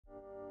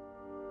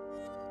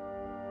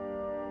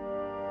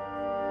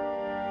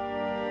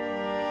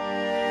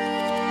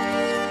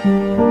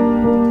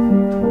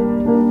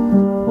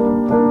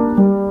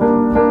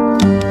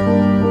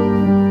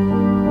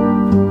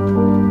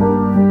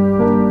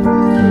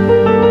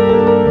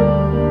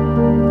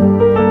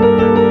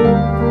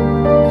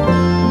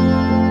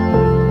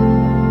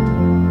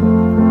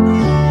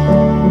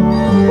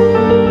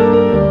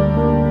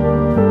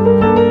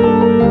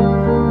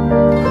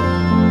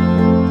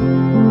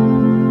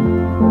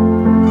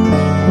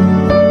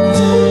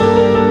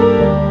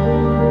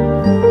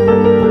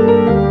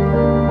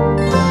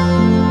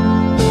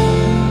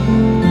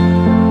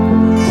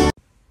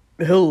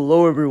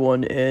Hello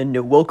everyone,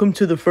 and welcome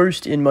to the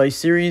first in my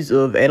series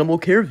of animal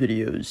care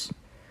videos.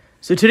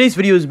 So today's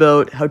video is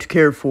about how to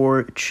care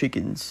for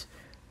chickens,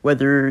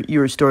 whether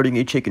you're starting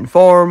a chicken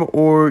farm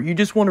or you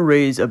just want to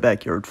raise a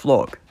backyard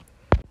flock.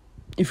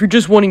 If you're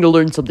just wanting to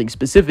learn something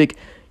specific,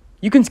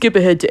 you can skip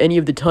ahead to any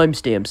of the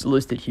timestamps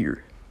listed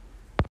here.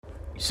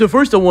 So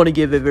first I want to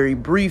give a very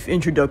brief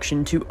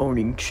introduction to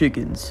owning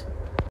chickens.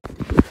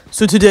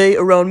 So today,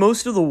 around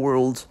most of the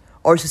world,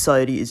 our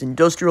society is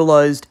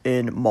industrialized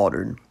and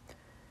modern.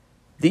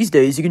 These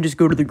days, you can just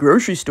go to the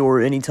grocery store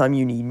anytime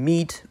you need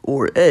meat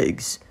or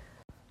eggs.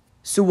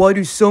 So why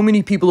do so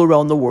many people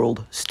around the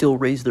world still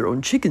raise their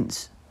own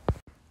chickens?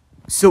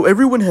 So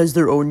everyone has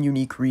their own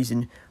unique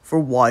reason for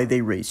why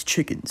they raise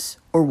chickens,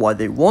 or why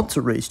they want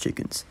to raise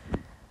chickens.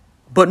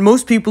 But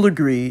most people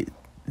agree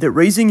that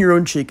raising your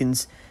own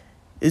chickens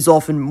is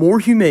often more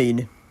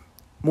humane,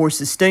 more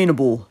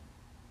sustainable,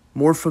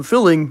 more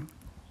fulfilling,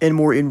 and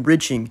more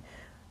enriching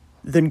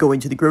than going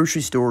to the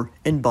grocery store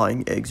and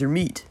buying eggs or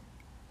meat,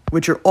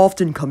 which are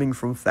often coming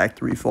from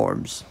factory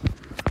farms.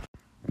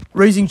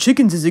 Raising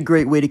chickens is a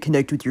great way to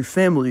connect with your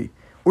family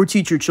or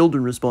teach your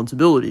children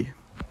responsibility.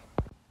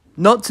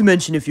 Not to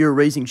mention, if you're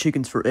raising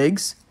chickens for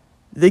eggs,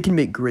 they can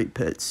make great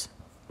pets.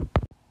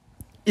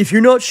 If you're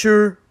not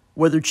sure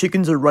whether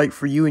chickens are right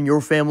for you and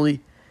your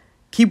family,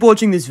 keep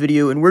watching this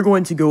video and we're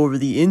going to go over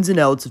the ins and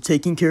outs of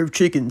taking care of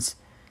chickens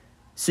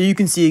so you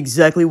can see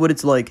exactly what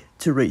it's like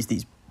to raise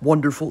these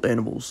wonderful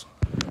animals.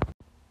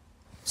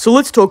 So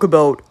let's talk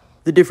about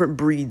the different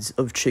breeds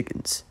of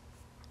chickens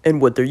and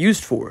what they're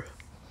used for.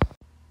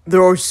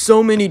 There are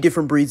so many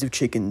different breeds of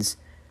chickens,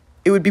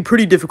 it would be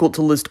pretty difficult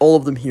to list all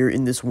of them here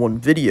in this one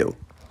video.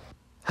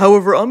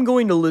 However, I'm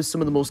going to list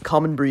some of the most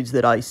common breeds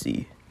that I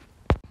see.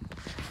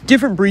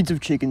 Different breeds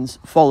of chickens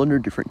fall under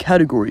different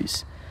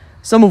categories,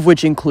 some of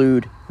which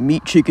include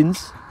meat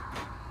chickens,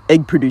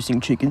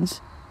 egg-producing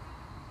chickens,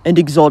 and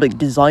exotic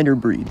designer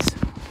breeds.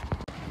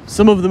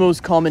 Some of the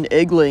most common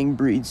egg-laying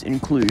breeds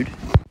include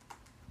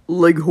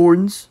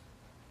Leghorns,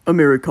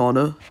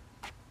 Americana,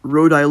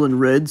 Rhode Island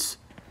Reds,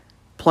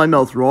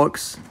 Plymouth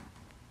Rocks,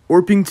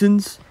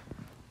 Orpingtons,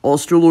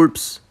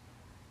 Australorps,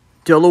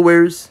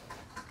 Delawares,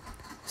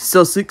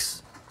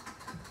 Sussex,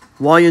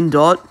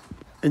 Wyandotte,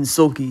 and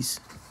Sulkies.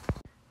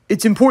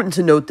 It's important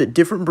to note that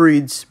different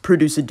breeds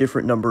produce a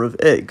different number of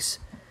eggs.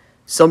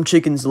 Some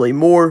chickens lay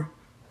more,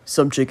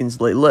 some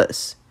chickens lay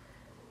less.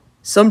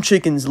 Some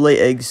chickens lay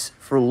eggs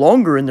for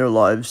longer in their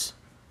lives,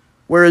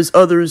 whereas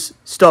others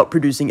stop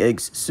producing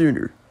eggs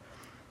sooner.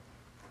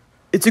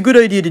 It's a good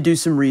idea to do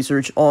some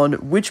research on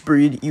which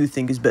breed you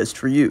think is best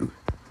for you.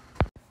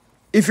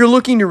 If you're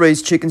looking to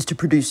raise chickens to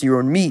produce your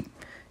own meat,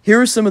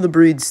 here are some of the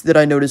breeds that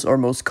I notice are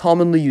most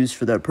commonly used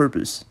for that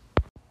purpose.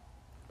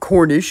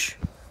 Cornish,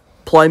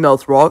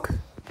 Plymouth Rock,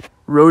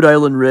 Rhode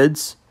Island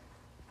Reds,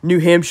 New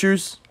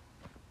Hampshires,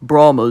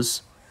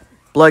 Brahmas,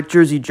 Black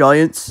Jersey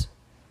Giants,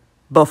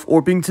 Buff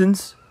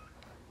Orpingtons,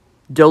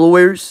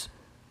 Delawares,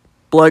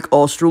 Black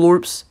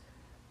Australorps,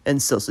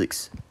 and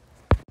Sussex.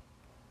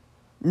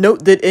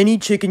 Note that any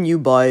chicken you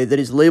buy that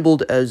is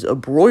labeled as a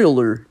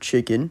broiler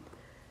chicken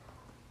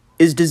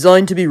is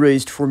designed to be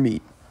raised for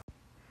meat.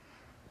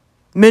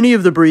 Many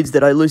of the breeds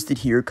that I listed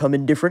here come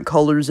in different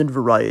colors and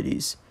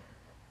varieties.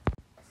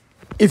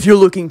 If you're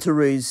looking to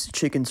raise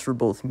chickens for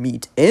both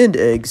meat and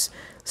eggs,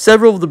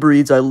 several of the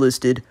breeds I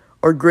listed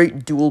are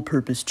great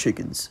dual-purpose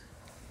chickens.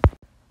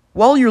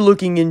 While you're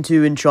looking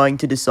into and trying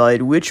to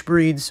decide which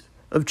breeds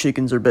of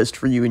chickens are best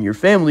for you and your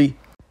family,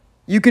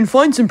 you can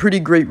find some pretty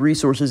great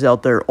resources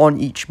out there on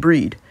each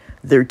breed,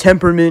 their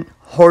temperament,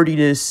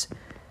 hardiness,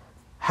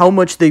 how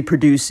much they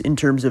produce in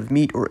terms of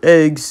meat or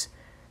eggs,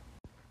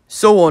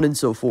 so on and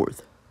so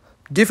forth.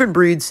 Different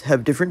breeds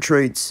have different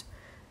traits,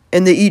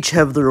 and they each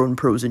have their own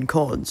pros and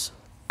cons.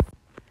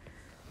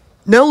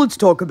 Now let's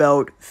talk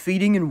about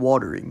feeding and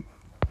watering.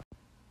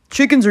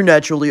 Chickens are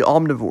naturally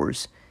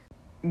omnivores,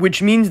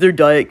 which means their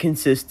diet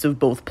consists of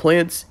both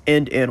plants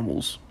and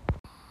animals.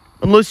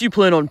 Unless you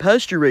plan on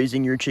pasture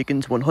raising your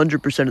chickens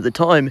 100% of the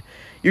time,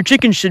 your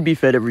chickens should be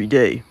fed every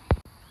day.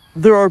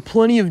 There are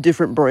plenty of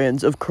different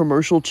brands of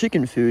commercial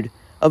chicken food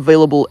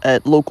available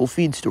at local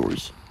feed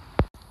stores.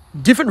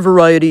 Different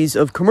varieties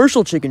of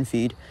commercial chicken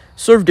feed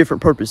serve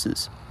different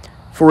purposes.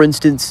 For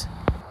instance,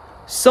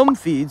 some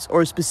feeds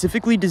are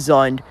specifically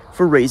designed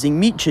for raising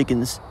meat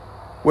chickens,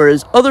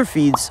 whereas other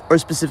feeds are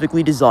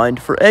specifically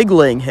designed for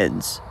egg-laying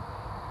hens.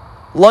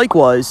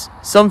 Likewise,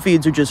 some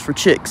feeds are just for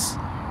chicks.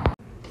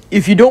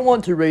 If you don't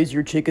want to raise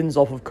your chickens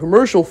off of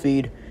commercial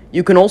feed,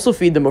 You can also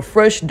feed them a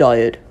fresh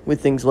diet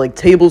with things like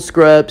table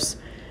scraps,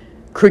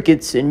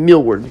 crickets, and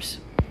mealworms.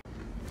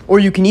 Or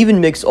you can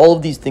even mix all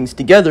of these things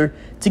together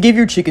to give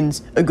your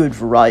chickens a good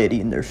variety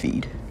in their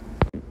feed.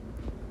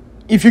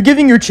 If you're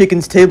giving your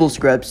chickens table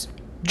scraps,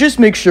 just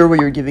make sure what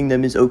you're giving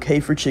them is okay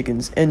for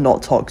chickens and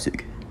not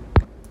toxic.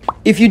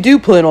 If you do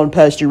plan on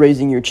pasture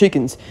raising your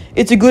chickens,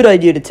 it's a good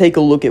idea to take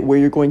a look at where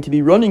you're going to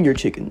be running your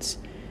chickens.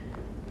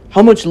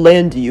 How much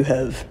land do you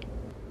have?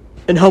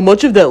 And how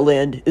much of that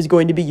land is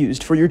going to be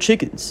used for your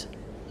chickens?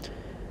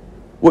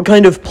 What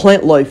kind of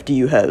plant life do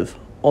you have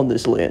on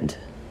this land?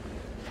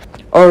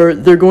 Are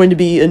there going to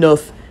be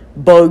enough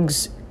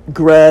bugs,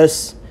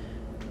 grass,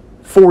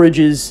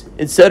 forages,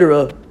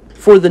 etc.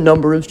 for the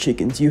number of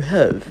chickens you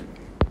have?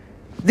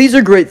 These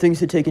are great things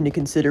to take into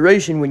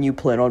consideration when you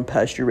plan on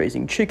pasture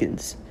raising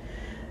chickens.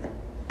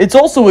 It's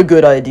also a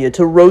good idea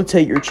to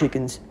rotate your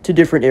chickens to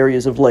different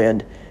areas of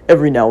land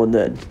every now and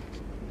then.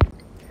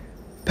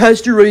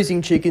 Pasture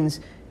raising chickens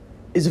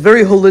is a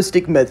very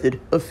holistic method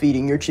of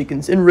feeding your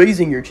chickens and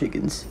raising your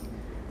chickens.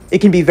 It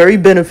can be very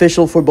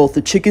beneficial for both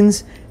the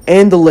chickens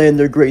and the land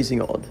they're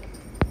grazing on.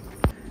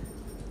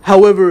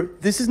 However,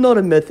 this is not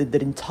a method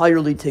that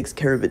entirely takes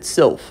care of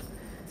itself.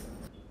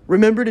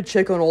 Remember to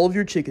check on all of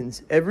your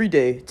chickens every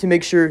day to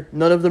make sure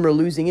none of them are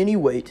losing any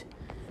weight,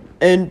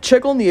 and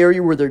check on the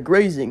area where they're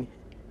grazing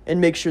and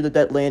make sure that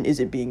that land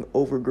isn't being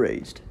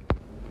overgrazed,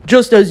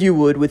 just as you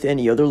would with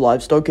any other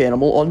livestock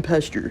animal on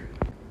pasture.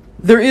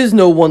 There is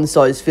no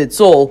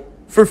one-size-fits-all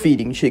for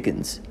feeding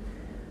chickens.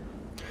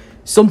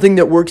 Something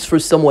that works for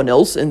someone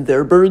else and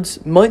their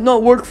birds might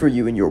not work for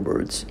you and your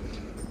birds.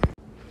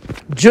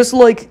 Just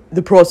like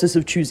the process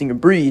of choosing a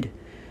breed,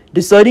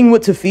 deciding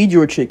what to feed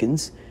your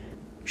chickens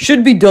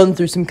should be done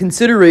through some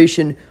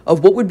consideration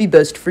of what would be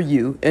best for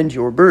you and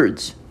your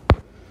birds.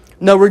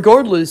 Now,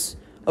 regardless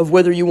of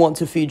whether you want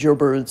to feed your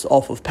birds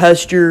off of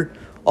pasture,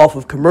 off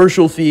of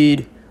commercial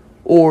feed,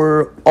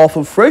 or off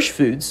of fresh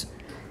foods,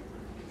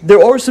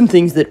 there are some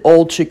things that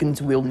all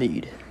chickens will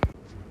need.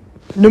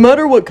 No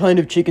matter what kind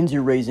of chickens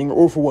you're raising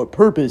or for what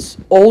purpose,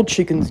 all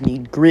chickens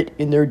need grit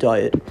in their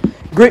diet.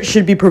 Grit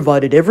should be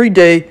provided every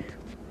day,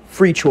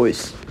 free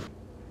choice.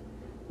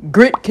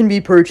 Grit can be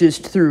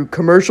purchased through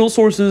commercial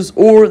sources,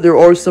 or there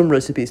are some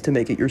recipes to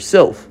make it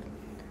yourself.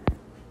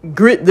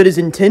 Grit that is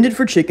intended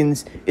for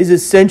chickens is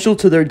essential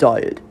to their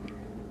diet.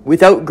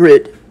 Without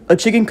grit, a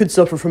chicken could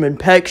suffer from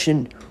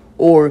impaction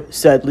or,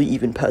 sadly,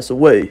 even pass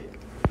away.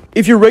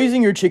 If you're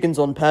raising your chickens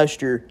on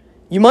pasture,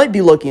 you might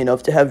be lucky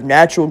enough to have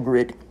natural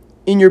grit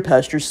in your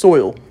pasture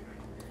soil.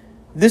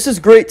 This is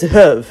great to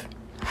have.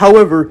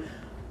 However,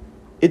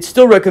 it's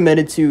still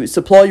recommended to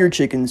supply your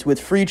chickens with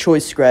free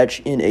choice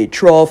scratch in a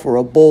trough or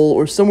a bowl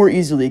or somewhere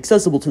easily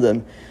accessible to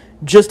them,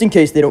 just in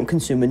case they don't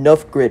consume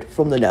enough grit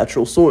from the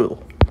natural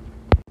soil.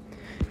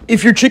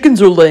 If your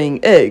chickens are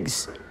laying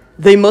eggs,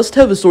 they must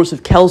have a source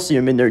of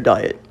calcium in their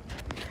diet.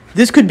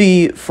 This could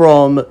be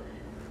from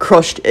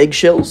crushed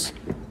eggshells,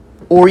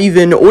 or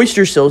even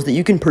oyster shells that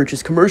you can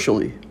purchase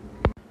commercially.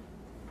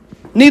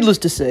 Needless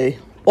to say,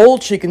 all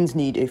chickens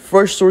need a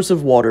fresh source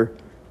of water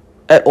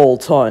at all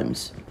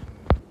times.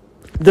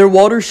 Their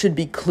water should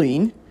be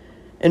clean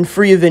and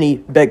free of any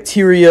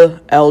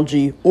bacteria,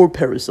 algae, or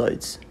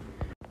parasites.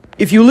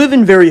 If you live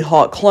in very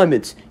hot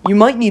climates, you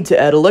might need to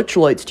add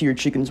electrolytes to your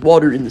chicken's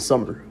water in the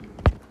summer.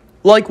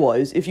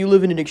 Likewise, if you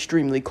live in an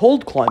extremely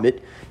cold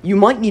climate, you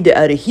might need to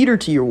add a heater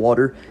to your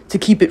water to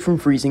keep it from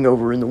freezing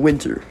over in the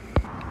winter.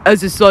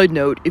 As a side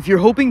note, if you're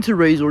hoping to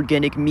raise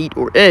organic meat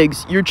or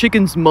eggs, your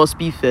chickens must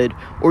be fed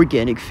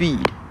organic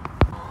feed.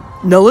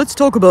 Now let's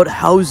talk about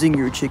housing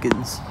your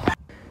chickens.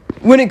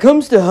 When it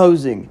comes to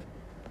housing,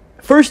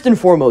 first and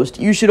foremost,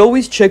 you should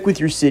always check with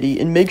your city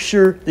and make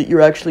sure that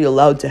you're actually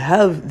allowed to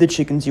have the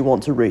chickens you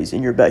want to raise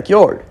in your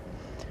backyard.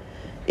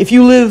 If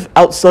you live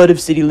outside of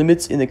city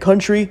limits in the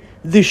country,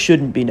 this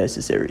shouldn't be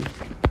necessary.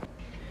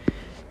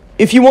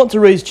 If you want to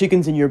raise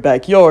chickens in your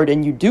backyard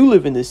and you do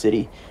live in the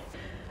city,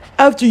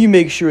 after you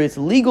make sure it's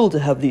legal to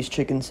have these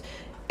chickens,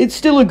 it's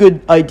still a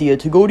good idea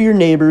to go to your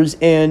neighbors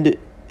and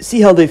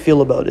see how they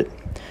feel about it.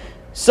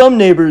 Some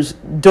neighbors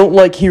don't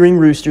like hearing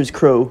roosters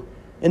crow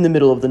in the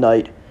middle of the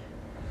night,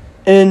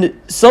 and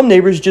some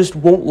neighbors just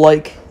won't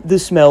like the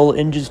smell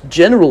and just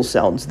general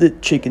sounds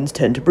that chickens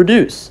tend to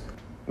produce,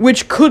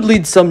 which could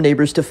lead some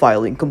neighbors to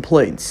filing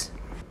complaints.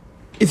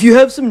 If you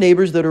have some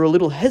neighbors that are a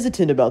little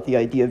hesitant about the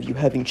idea of you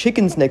having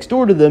chickens next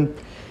door to them,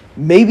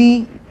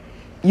 maybe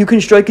you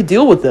can strike a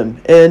deal with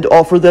them and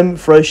offer them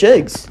fresh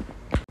eggs.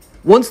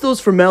 Once those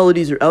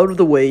formalities are out of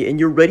the way and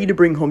you're ready to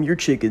bring home your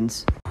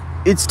chickens,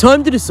 it's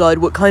time to decide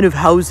what kind of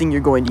housing you're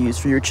going to use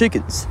for your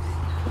chickens.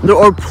 There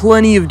are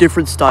plenty of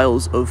different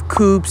styles of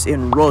coops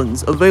and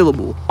runs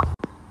available.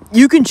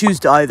 You can choose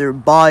to either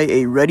buy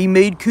a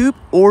ready-made coop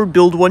or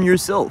build one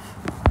yourself.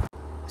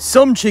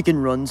 Some chicken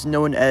runs,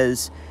 known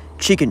as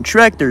chicken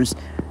tractors,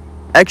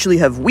 actually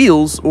have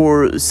wheels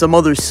or some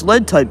other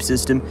sled-type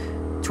system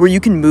to where you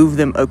can move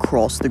them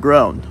across the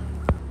ground,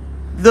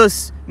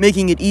 thus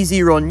making it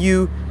easier on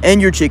you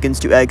and your chickens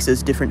to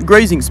access different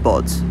grazing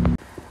spots.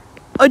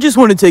 I just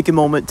want to take a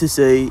moment to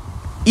say,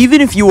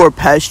 Even if you are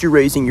pasture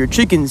raising your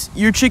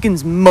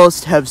chickens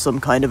must have some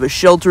kind of a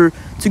shelter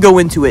to go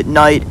into at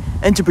night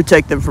and to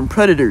protect them from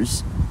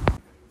predators.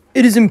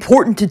 It is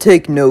important to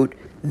take note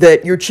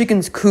that your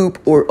chicken's coop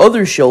or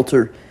other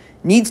shelter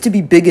needs to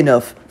be big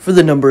enough for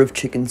the number of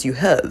chickens you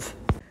have.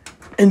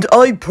 And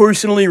I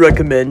personally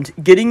recommend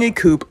getting a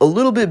coop a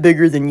little bit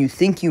bigger than you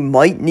think you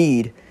might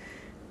need,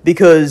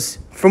 because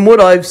from what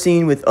I've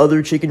seen with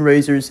other chicken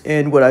raisers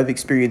and what I've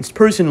experienced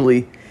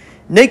personally,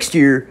 next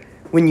year,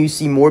 when you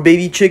see more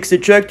baby chicks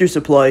at Tractor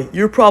Supply,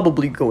 you're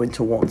probably going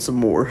to want some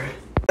more.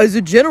 As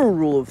a general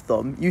rule of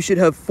thumb, you should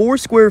have 4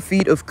 square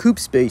feet of coop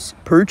space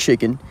per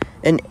chicken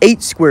and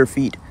 8 square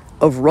feet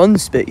of run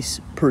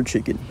space per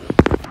chicken.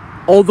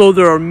 Although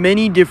there are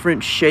many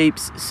different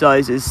shapes,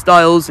 sizes,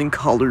 styles, and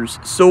colors,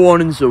 so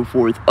on and so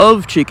forth,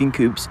 of chicken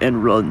coops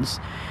and runs,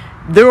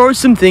 there are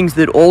some things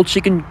that all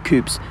chicken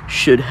coops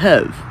should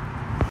have.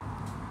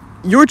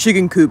 Your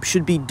chicken coop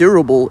should be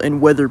durable and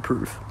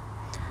weatherproof.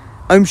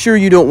 I'm sure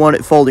you don't want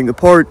it falling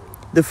apart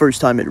the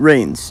first time it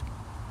rains.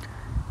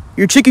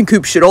 Your chicken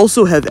coop should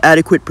also have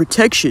adequate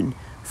protection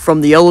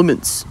from the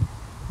elements.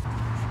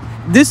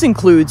 This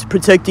includes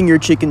protecting your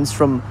chickens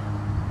from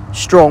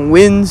strong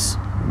winds,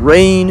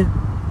 rain,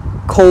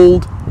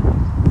 cold,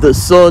 the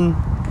sun,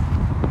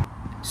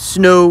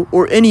 snow,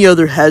 or any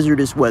other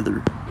hazardous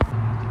weather.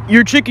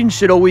 Your chickens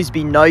should always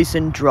be nice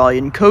and dry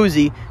and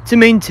cozy to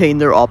maintain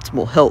their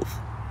optimal health.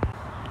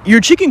 Your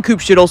chicken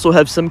coop should also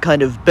have some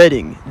kind of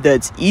bedding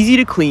that's easy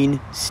to clean,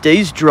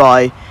 stays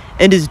dry,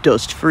 and is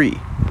dust-free.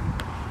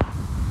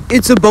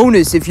 It's a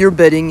bonus if your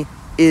bedding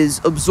is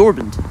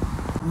absorbent,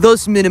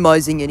 thus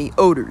minimizing any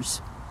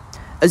odors.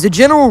 As a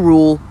general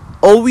rule,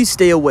 always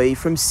stay away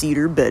from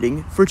cedar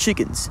bedding for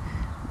chickens.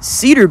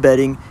 Cedar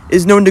bedding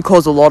is known to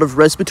cause a lot of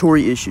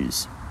respiratory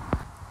issues.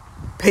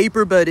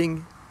 Paper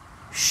bedding,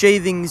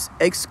 shavings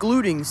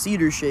excluding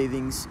cedar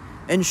shavings,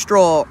 and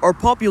straw are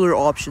popular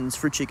options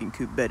for chicken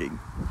coop bedding.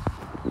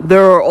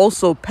 There are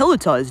also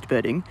pelletized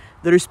bedding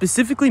that are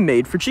specifically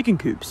made for chicken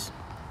coops.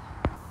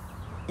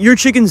 Your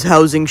chicken's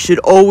housing should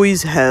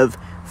always have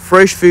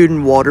fresh food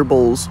and water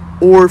bowls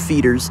or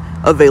feeders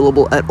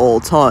available at all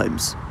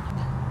times.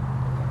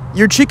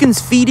 Your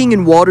chicken's feeding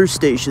and water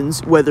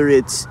stations, whether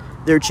it's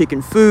their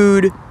chicken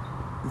food,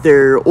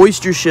 their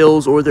oyster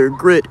shells, or their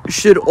grit,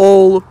 should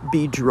all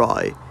be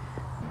dry.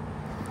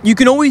 You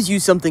can always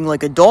use something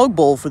like a dog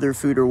bowl for their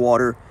food or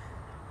water,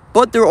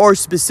 but there are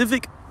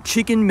specific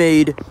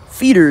chicken-made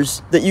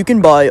feeders that you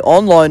can buy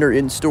online or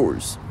in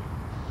stores.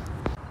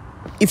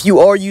 If you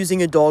are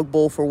using a dog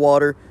bowl for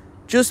water,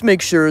 just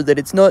make sure that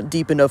it's not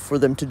deep enough for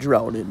them to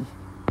drown in.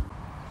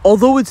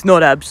 Although it's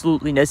not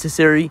absolutely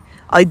necessary,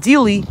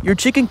 ideally, your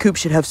chicken coop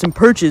should have some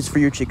perches for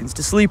your chickens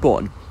to sleep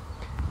on.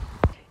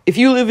 If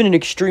you live in an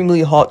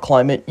extremely hot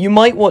climate, you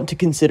might want to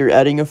consider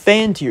adding a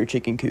fan to your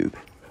chicken coop.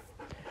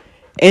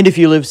 And if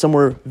you live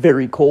somewhere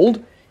very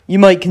cold, you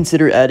might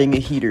consider adding a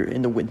heater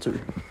in the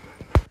winter.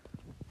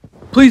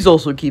 Please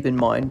also keep in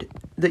mind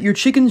that your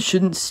chickens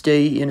shouldn't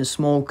stay in a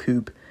small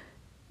coop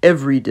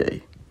every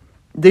day.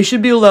 They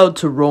should be allowed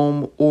to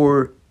roam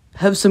or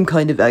have some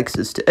kind of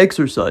access to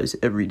exercise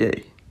every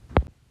day.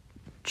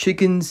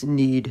 Chickens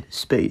need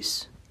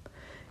space.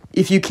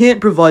 If you can't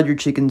provide your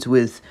chickens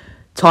with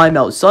time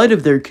outside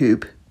of their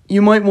coop,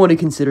 you might want to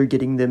consider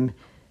getting them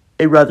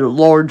a rather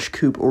large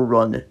coop or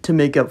run to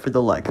make up for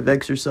the lack of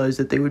exercise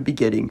that they would be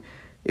getting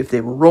if they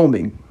were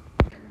roaming.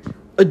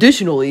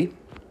 Additionally,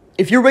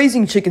 if you're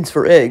raising chickens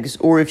for eggs,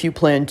 or if you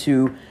plan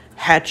to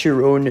hatch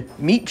your own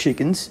meat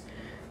chickens,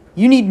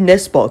 you need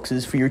nest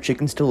boxes for your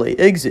chickens to lay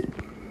eggs in.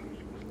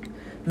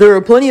 There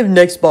are plenty of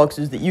nest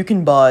boxes that you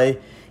can buy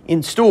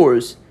in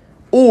stores,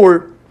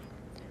 or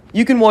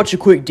you can watch a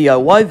quick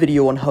DIY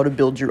video on how to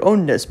build your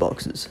own nest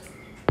boxes.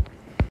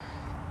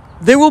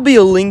 There will be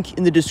a link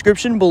in the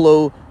description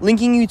below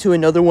linking you to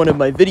another one of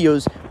my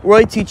videos where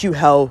I teach you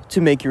how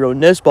to make your own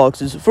nest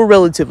boxes for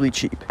relatively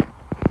cheap.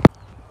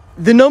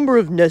 The number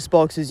of nest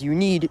boxes you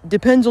need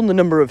depends on the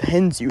number of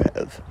hens you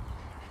have.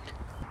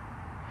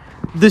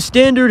 The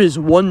standard is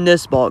 1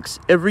 nest box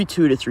every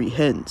 2 to 3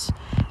 hens.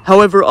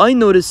 However, I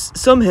notice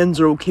some hens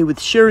are okay with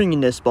sharing a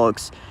nest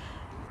box,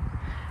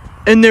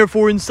 and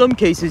therefore in some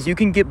cases you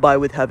can get by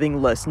with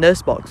having less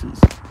nest boxes.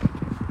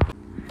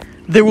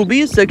 There will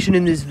be a section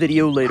in this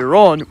video later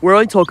on where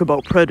I talk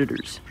about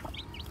predators.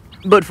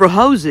 But for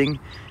housing,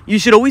 you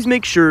should always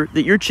make sure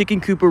that your chicken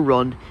coop or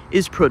run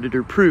is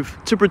predator proof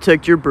to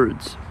protect your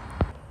birds.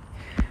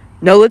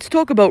 Now let's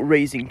talk about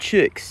raising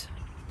chicks.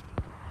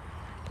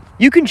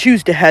 You can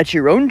choose to hatch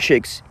your own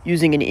chicks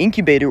using an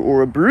incubator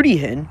or a broody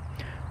hen,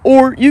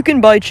 or you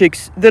can buy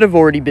chicks that have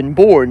already been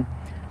born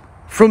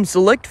from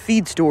select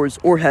feed stores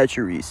or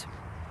hatcheries.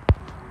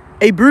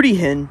 A broody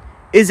hen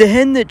is a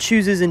hen that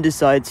chooses and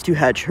decides to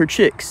hatch her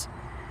chicks.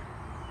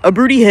 A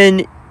broody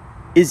hen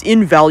is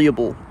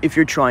invaluable if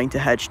you're trying to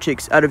hatch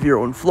chicks out of your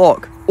own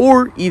flock,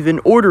 or even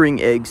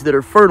ordering eggs that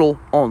are fertile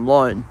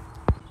online.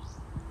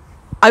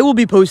 I will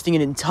be posting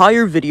an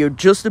entire video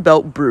just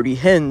about broody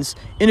hens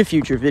in a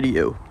future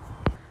video.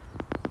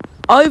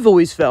 I've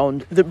always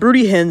found that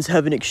broody hens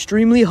have an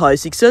extremely high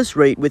success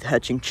rate with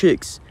hatching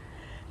chicks.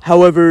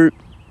 However,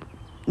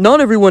 not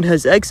everyone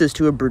has access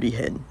to a broody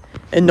hen,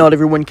 and not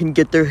everyone can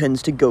get their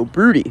hens to go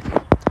broody.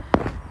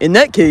 In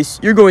that case,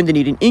 you're going to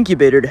need an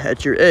incubator to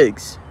hatch your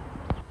eggs.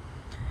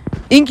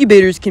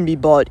 Incubators can be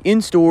bought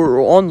in-store or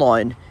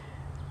online,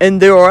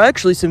 and there are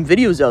actually some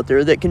videos out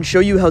there that can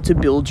show you how to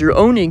build your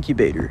own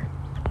incubator.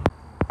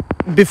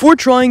 Before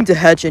trying to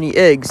hatch any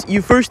eggs,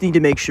 you first need to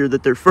make sure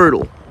that they're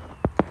fertile.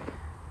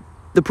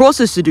 The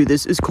process to do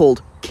this is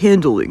called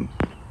candling.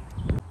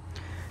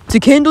 To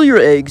candle your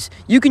eggs,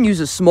 you can use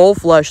a small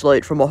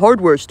flashlight from a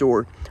hardware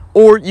store,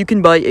 or you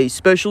can buy a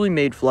specially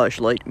made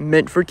flashlight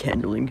meant for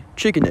candling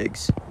chicken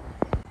eggs.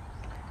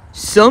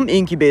 Some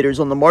incubators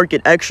on the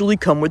market actually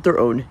come with their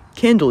own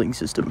candling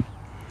system.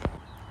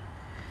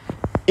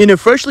 In a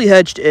freshly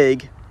hatched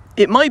egg,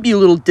 it might be a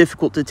little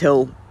difficult to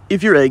tell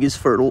if your egg is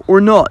fertile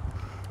or not,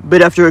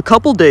 but after a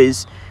couple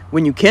days,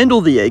 when you candle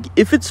the egg,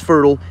 if it's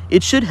fertile,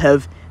 it should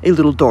have a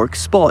little dark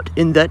spot,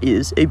 and that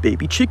is a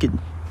baby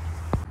chicken.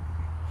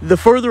 The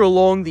further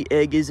along the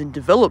egg is in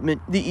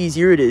development, the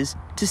easier it is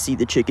to see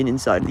the chicken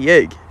inside the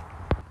egg.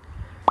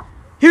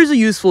 Here's a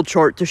useful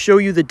chart to show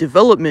you the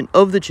development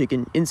of the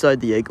chicken inside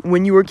the egg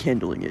when you are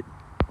candling it.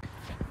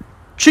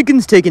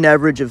 Chickens take an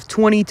average of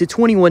 20 to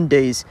 21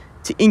 days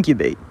to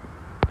incubate.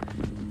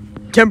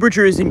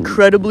 Temperature is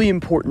incredibly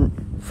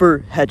important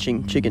for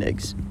hatching chicken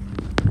eggs.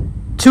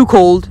 Too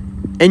cold,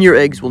 and your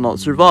eggs will not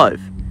survive.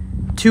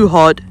 Too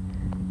hot,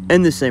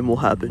 and the same will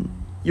happen.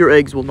 Your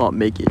eggs will not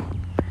make it.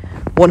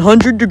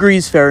 100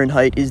 degrees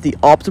Fahrenheit is the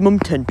optimum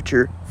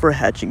temperature for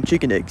hatching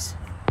chicken eggs.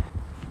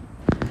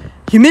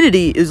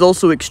 Humidity is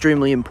also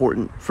extremely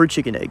important for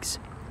chicken eggs.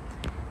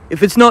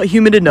 If it's not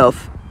humid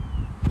enough,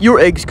 your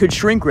eggs could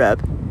shrink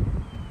wrap,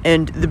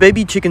 and the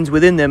baby chickens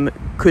within them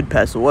could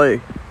pass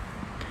away.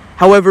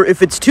 However,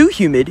 if it's too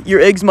humid, your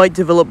eggs might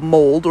develop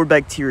mold or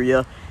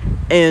bacteria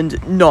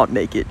and not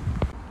make it.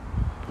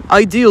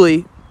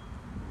 Ideally,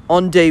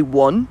 on day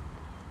 1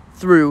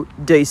 through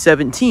day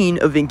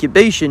 17 of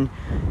incubation,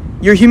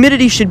 your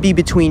humidity should be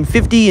between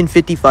 50 and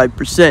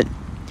 55%.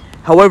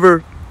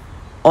 However,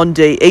 on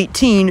day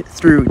 18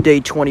 through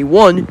day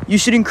 21, you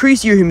should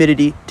increase your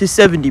humidity to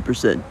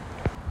 70%.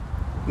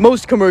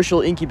 Most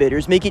commercial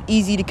incubators make it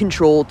easy to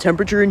control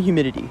temperature and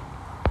humidity.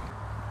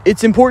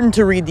 It's important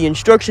to read the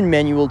instruction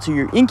manual to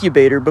your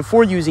incubator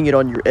before using it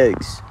on your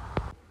eggs.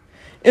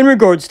 In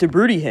regards to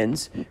broody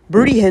hens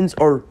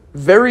are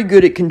very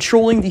good at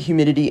controlling the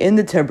humidity and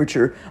the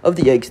temperature of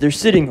the eggs they're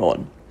sitting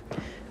on.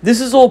 This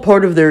is all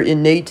part of their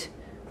innate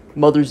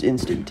mother's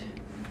instinct.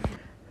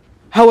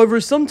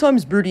 However,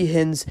 sometimes broody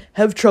hens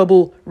have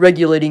trouble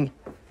regulating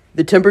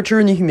the temperature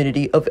and the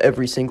humidity of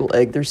every single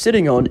egg they're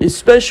sitting on,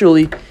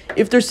 especially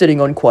if they're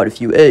sitting on quite a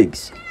few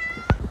eggs.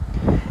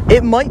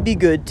 It might be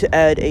good to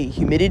add a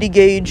humidity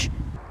gauge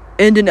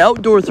and an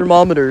outdoor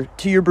thermometer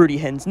to your broody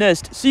hen's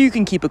nest so you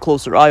can keep a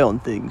closer eye on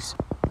things.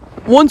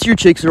 Once your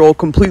chicks are all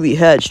completely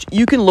hatched,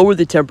 you can lower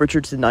the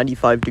temperature to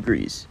 95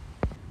 degrees.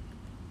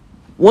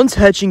 Once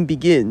hatching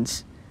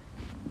begins,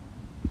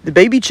 the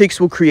baby chicks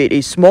will create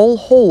a small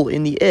hole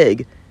in the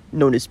egg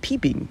known as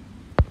peeping.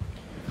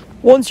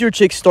 Once your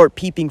chicks start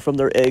peeping from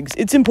their eggs,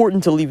 it's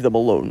important to leave them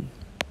alone.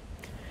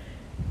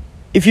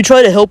 If you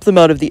try to help them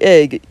out of the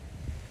egg,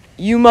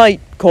 you might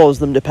cause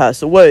them to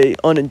pass away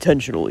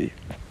unintentionally.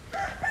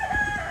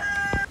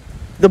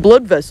 The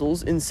blood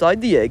vessels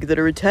inside the egg that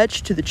are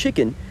attached to the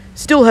chicken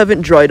still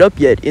haven't dried up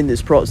yet in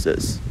this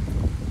process.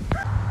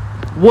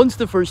 Once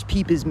the first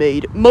peep is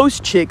made,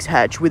 most chicks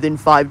hatch within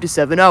 5 to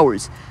 7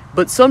 hours,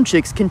 but some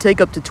chicks can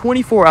take up to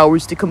 24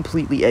 hours to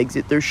completely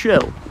exit their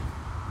shell.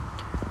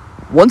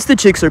 Once the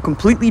chicks are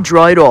completely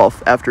dried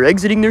off after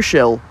exiting their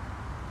shell,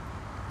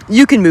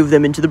 you can move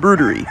them into the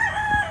broodery.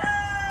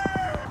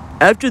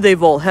 After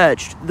they've all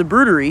hatched, the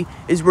broodery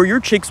is where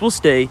your chicks will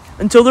stay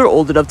until they're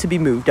old enough to be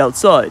moved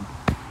outside.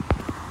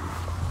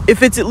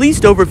 If it's at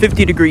least over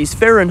 50 degrees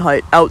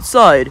Fahrenheit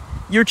outside,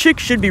 your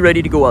chicks should be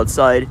ready to go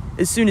outside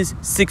as soon as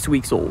 6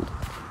 weeks old.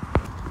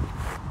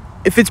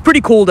 If it's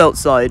pretty cold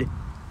outside,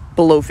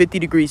 below 50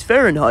 degrees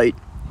Fahrenheit,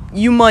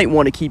 you might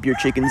want to keep your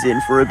chickens in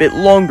for a bit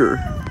longer.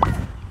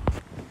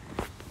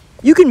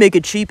 You can make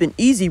a cheap and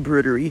easy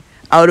broodery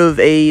out of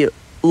a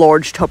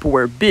large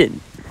Tupperware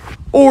bin,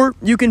 or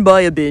you can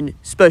buy a bin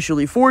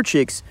specially for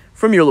chicks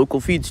from your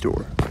local feed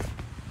store.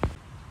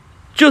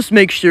 Just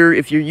make sure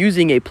if you're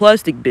using a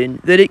plastic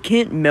bin that it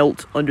can't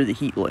melt under the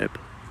heat lamp.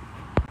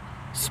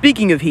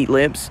 Speaking of heat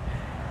lamps,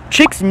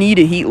 chicks need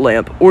a heat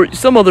lamp or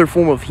some other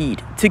form of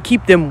heat to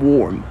keep them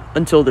warm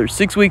until they're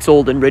 6 weeks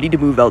old and ready to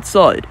move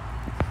outside.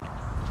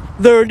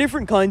 There are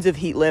different kinds of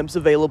heat lamps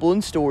available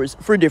in stores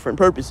for different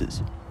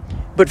purposes.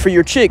 But for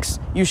your chicks,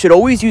 you should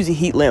always use a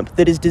heat lamp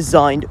that is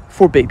designed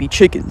for baby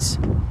chickens.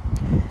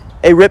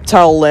 A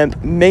reptile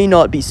lamp may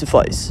not be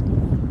suffice,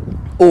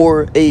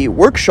 or a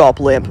workshop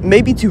lamp may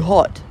be too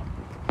hot.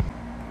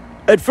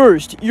 At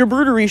first, your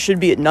broodery should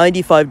be at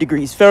 95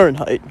 degrees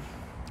Fahrenheit.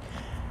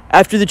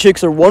 After the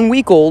chicks are 1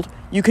 week old,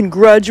 you can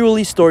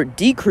gradually start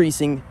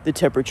decreasing the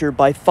temperature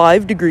by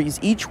 5 degrees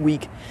each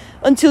week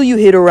until you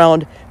hit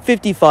around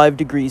 55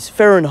 degrees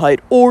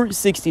Fahrenheit or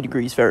 60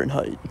 degrees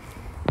Fahrenheit.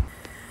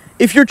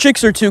 If your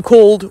chicks are too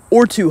cold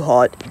or too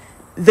hot,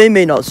 they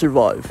may not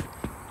survive.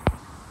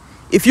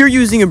 If you're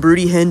using a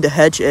broody hen to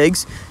hatch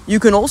eggs, you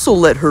can also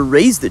let her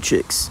raise the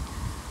chicks.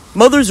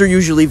 Mothers are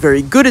usually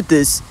very good at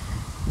this,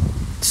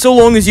 so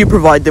long as you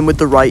provide them with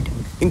the right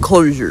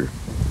enclosure.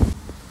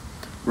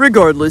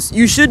 Regardless,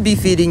 you should be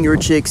feeding your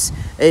chicks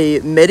a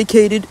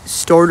medicated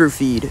starter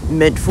feed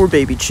meant for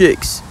baby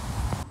chicks.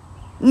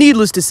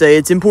 Needless to say,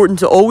 it's important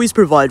to always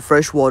provide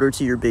fresh water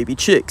to your baby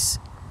chicks.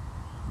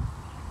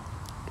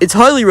 It's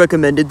highly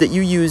recommended that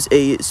you use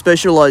a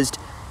specialized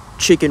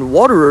chicken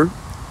waterer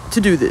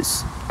to do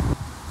this.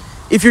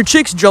 If your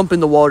chicks jump in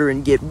the water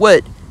and get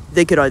wet,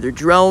 they could either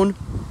drown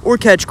or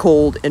catch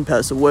cold and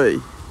pass away.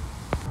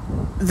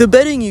 The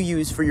bedding you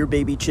use for your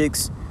baby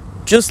chicks,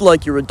 just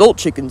like your adult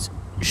chickens,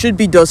 should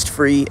be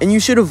dust-free and you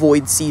should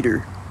avoid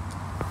cedar.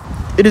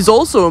 It is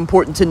also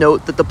important to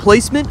note that the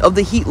placement of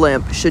the heat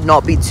lamp should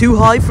not be too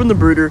high from the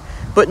brooder,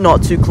 but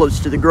not too close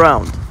to the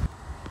ground.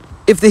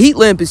 If the heat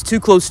lamp is too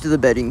close to the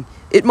bedding,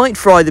 it might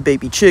fry the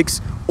baby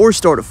chicks or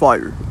start a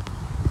fire.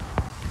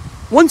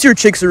 Once your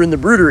chicks are in the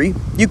broodery,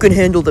 you can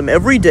handle them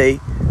every day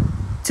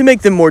to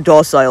make them more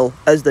docile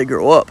as they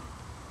grow up.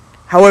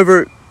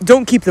 However,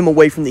 don't keep them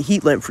away from the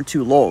heat lamp for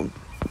too long.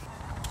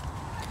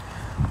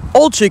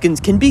 All chickens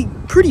can be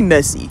pretty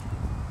messy.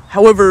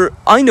 However,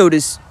 I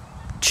notice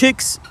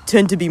chicks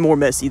tend to be more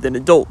messy than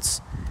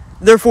adults.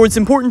 Therefore, it's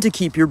important to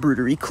keep your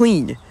broodery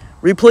clean.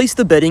 Replace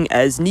the bedding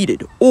as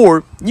needed,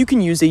 or you can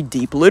use a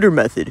deep litter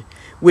method,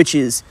 which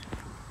is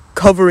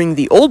covering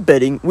the old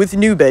bedding with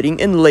new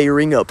bedding and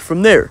layering up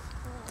from there.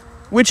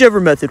 Whichever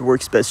method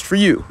works best for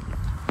you.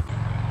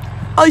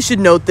 I should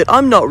note that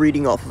I'm not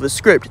reading off of a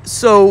script,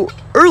 so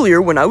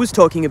earlier when I was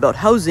talking about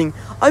housing,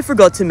 I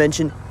forgot to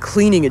mention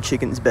cleaning a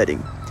chicken's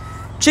bedding.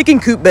 Chicken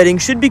coop bedding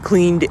should be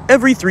cleaned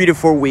every 3 to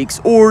 4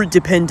 weeks, or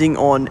depending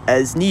on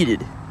as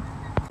needed.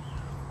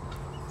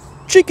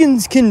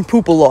 Chickens can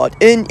poop a lot,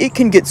 and it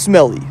can get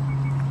smelly.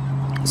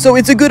 So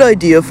it's a good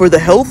idea for the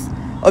health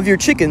of your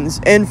chickens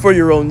and for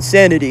your own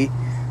sanity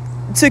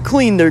to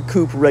clean their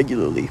coop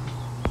regularly.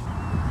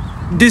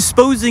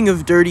 Disposing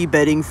of dirty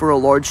bedding for a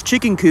large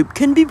chicken coop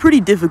can be pretty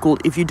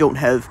difficult if you don't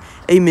have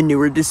a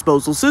manure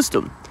disposal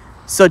system,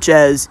 such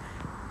as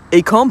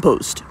a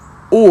compost,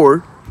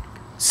 or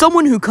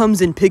someone who comes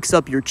and picks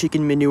up your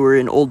chicken manure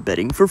and old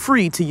bedding for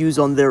free to use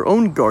on their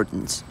own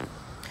gardens.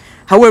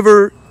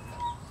 However,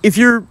 if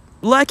you're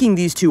lacking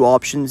these two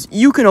options,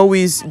 you can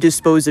always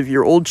dispose of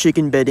your old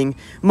chicken bedding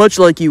much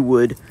like you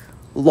would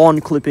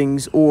lawn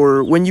clippings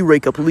or when you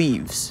rake up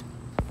leaves.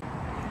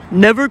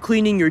 Never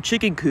cleaning your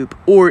chicken coop,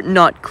 or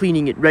not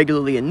cleaning it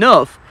regularly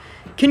enough,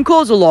 can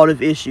cause a lot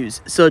of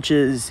issues, such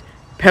as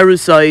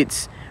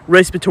parasites,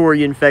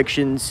 respiratory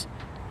infections,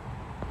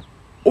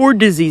 or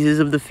diseases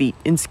of the feet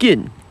and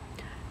skin.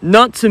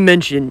 Not to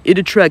mention, it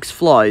attracts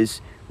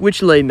flies,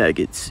 which lay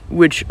maggots,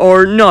 which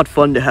are not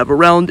fun to have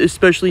around,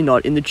 especially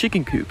not in the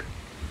chicken coop.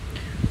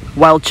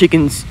 While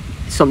chickens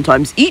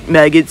sometimes eat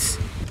maggots,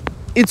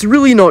 it's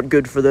really not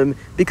good for them,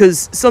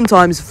 because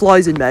sometimes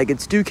flies and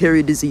maggots do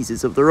carry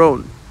diseases of their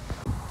own.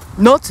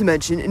 Not to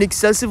mention, an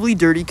excessively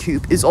dirty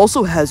coop is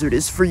also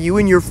hazardous for you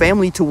and your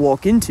family to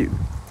walk into.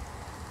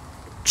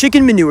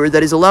 Chicken manure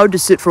that is allowed to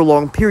sit for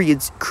long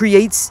periods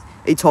creates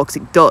a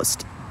toxic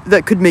dust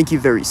that could make you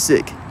very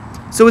sick.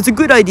 So it's a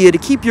good idea to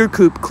keep your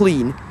coop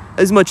clean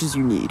as much as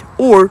you need,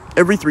 or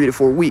every 3 to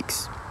 4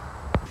 weeks.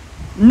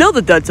 Now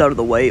that that's out of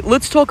the way,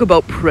 let's talk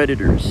about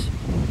predators.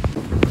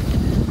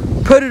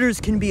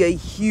 Predators can be a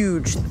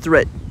huge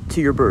threat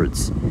to your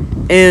birds,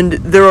 and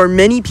there are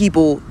many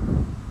people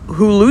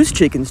who lose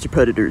chickens to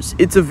predators.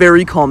 It's a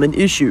very common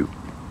issue.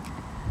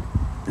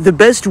 The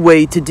best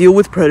way to deal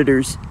with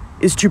predators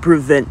is to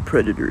prevent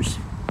predators.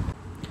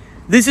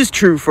 This is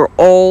true for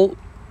all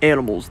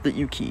animals that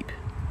you keep.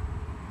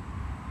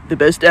 The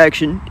best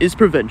action is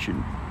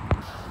prevention.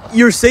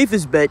 Your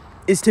safest bet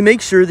is to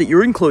make sure that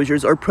your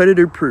enclosures are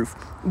predator-proof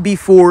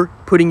before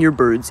putting your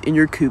birds in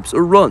your coops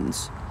or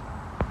runs.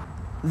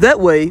 That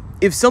way,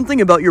 if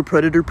something about your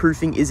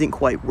predator-proofing isn't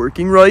quite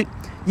working right,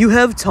 you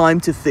have time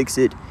to fix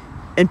it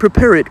and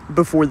prepare it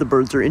before the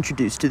birds are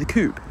introduced to the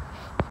coop.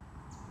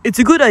 It's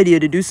a good idea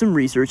to do some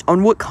research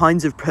on what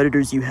kinds of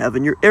predators you have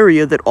in your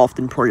area that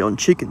often prey on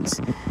chickens.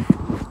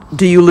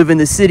 Do you live in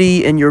the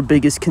city and your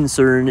biggest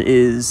concern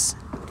is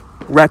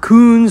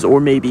raccoons or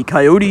maybe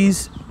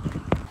coyotes?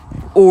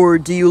 Or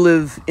do you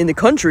live in the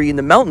country, in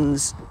the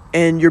mountains,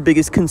 and your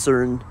biggest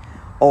concern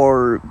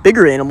are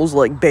bigger animals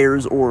like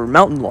bears or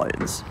mountain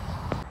lions?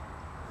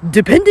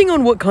 Depending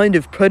on what kind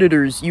of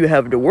predators you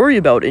have to worry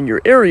about in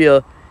your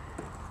area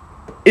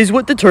is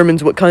what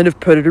determines what kind of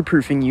predator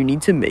proofing you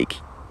need to make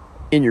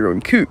in your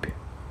own coop.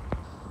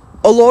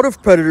 A lot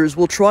of predators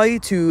will try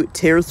to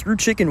tear through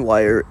chicken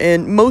wire,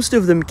 and most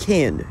of them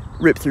can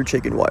rip through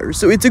chicken wire.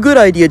 So it's a good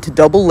idea to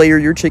double layer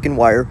your chicken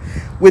wire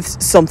with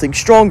something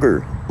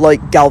stronger,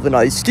 like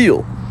galvanized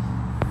steel.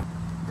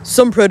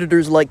 Some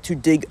predators like to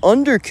dig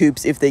under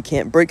coops if they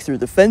can't break through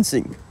the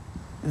fencing.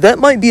 That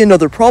might be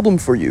another problem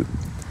for you.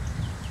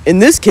 In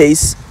this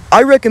case,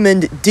 I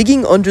recommend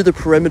digging under the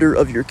perimeter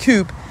of your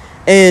coop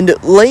and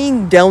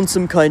laying down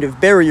some kind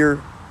of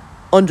barrier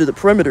under the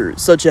perimeter,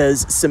 such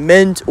as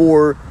cement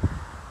or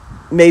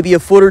maybe a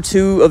foot or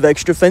two of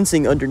extra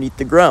fencing underneath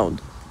the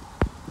ground.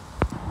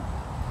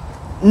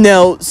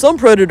 Now, some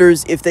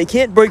predators, if they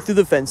can't break through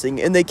the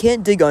fencing and they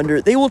can't dig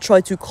under, they will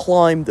try to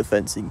climb the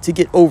fencing to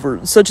get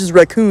over, such as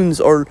raccoons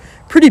are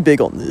pretty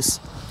big on this.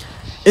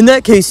 In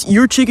that case,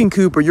 your chicken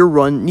coop or your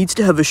run needs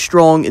to have a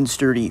strong and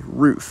sturdy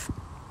roof.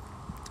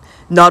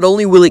 Not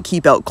only will it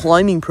keep out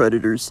climbing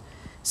predators,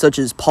 such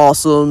as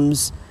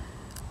possums,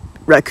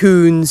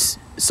 raccoons,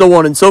 so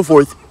on and so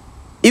forth,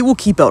 it will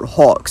keep out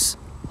hawks.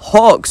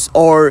 Hawks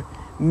are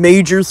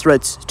major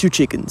threats to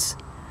chickens.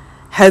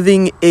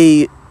 Having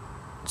a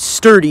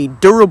sturdy,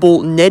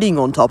 durable netting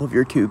on top of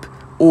your coop,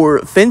 or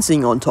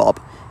fencing on top,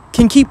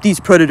 can keep these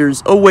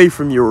predators away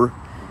from your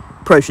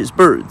precious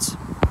birds.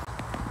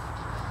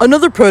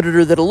 Another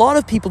predator that a lot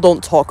of people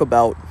don't talk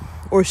about,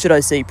 or should I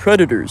say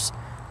predators,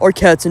 are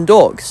cats and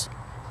dogs,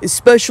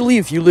 especially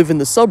if you live in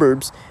the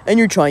suburbs and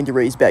you're trying to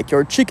raise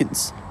backyard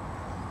chickens.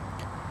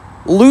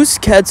 Loose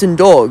cats and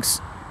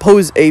dogs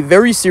pose a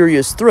very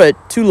serious threat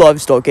to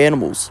livestock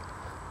animals.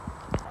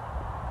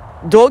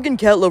 Dog and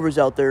cat lovers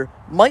out there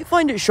might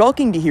find it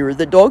shocking to hear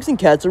that dogs and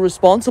cats are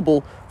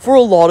responsible for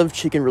a lot of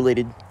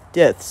chicken-related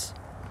deaths,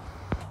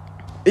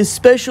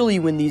 especially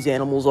when these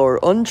animals are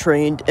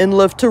untrained and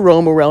left to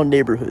roam around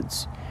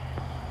neighborhoods.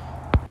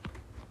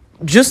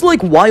 Just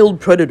like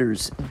wild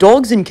predators,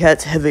 dogs and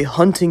cats have a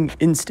hunting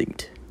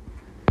instinct.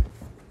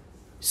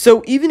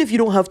 So even if you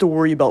don't have to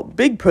worry about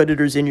big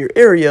predators in your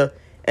area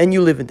and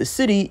you live in the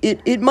city,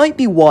 it might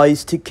be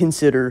wise to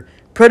consider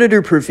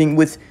predator proofing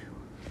with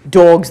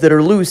dogs that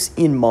are loose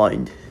in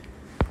mind.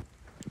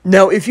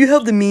 Now, if you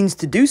have the means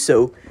to do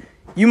so,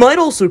 you might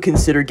also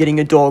consider getting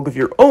a dog of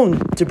your own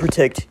to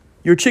protect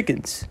your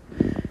chickens.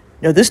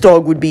 Now, this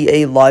dog would be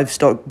a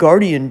livestock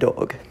guardian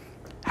dog.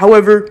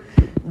 However,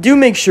 do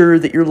make sure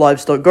that your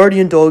livestock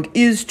guardian dog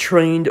is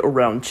trained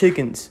around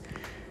chickens.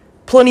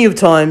 Plenty of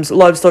times,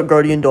 livestock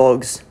guardian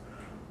dogs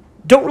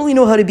don't really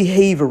know how to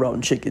behave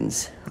around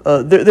chickens.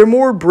 They're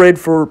more bred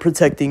for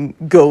protecting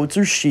goats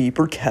or sheep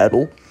or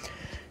cattle.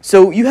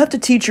 So you have to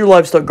teach your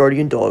livestock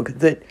guardian dog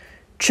that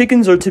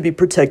chickens are to be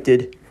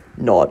protected,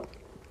 not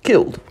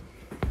killed.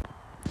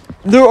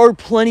 There are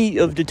plenty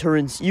of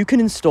deterrents you can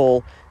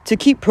install to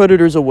keep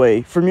predators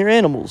away from your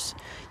animals.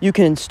 You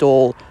can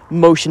install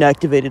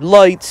motion-activated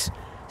lights,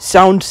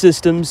 sound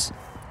systems,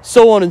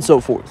 so on and so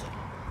forth.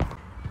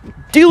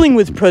 Dealing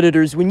with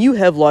predators when you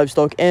have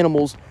livestock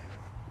animals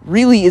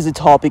really is a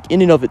topic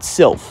in and of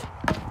itself.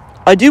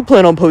 I do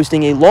plan on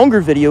posting a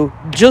longer video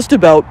just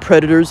about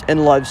predators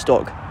and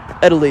livestock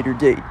at a later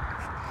date.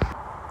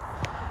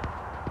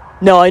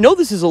 Now, I know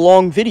this is a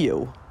long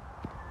video,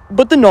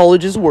 but the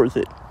knowledge is worth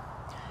it.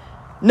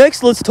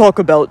 Next, let's talk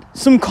about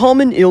some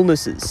common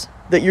illnesses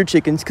that your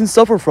chickens can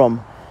suffer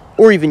from,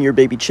 or even your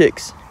baby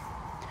chicks.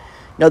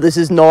 Now, this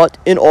is not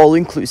an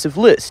all-inclusive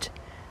list.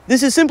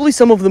 This is simply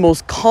some of the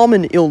most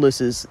common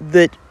illnesses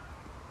that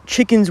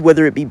chickens,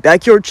 whether it be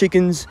backyard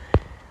chickens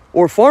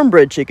or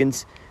farm-bred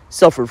chickens,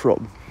 suffer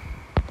from.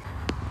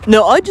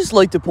 Now, I'd just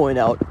like to point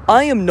out,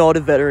 I am not a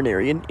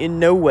veterinarian in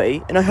no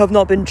way, and I have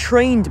not been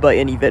trained by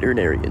any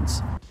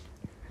veterinarians.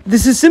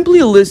 This is simply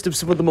a list of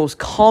some of the most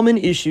common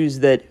issues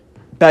that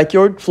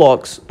backyard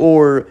flocks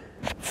or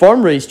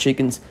farm-raised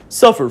chickens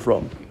suffer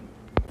from.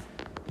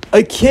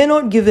 I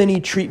cannot give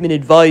any treatment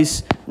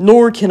advice,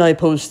 nor can I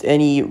post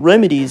any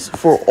remedies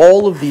for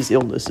all of these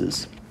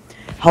illnesses.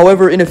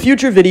 However, in a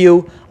future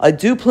video, I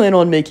do plan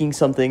on making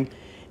something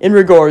in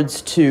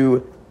regards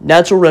to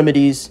natural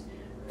remedies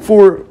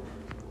for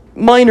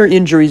minor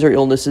injuries or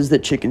illnesses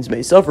that chickens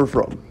may suffer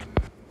from.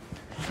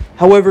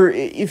 However,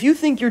 if you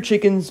think your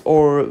chickens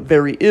are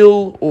very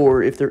ill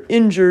or if they're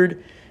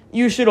injured,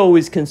 you should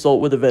always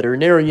consult with a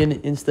veterinarian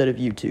instead of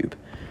YouTube.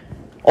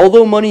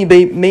 Although money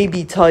may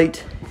be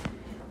tight,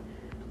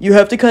 you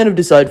have to kind of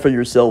decide for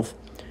yourself.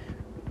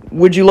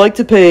 Would you like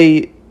to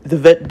pay the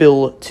vet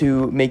bill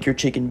to make your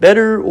chicken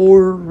better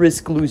or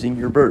risk losing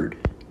your bird?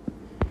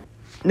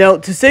 Now,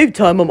 to save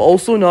time, I'm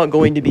also not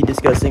going to be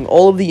discussing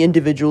all of the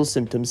individual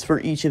symptoms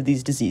for each of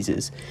these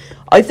diseases.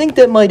 I think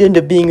that might end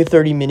up being a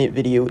 30-minute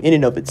video in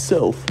and of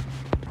itself.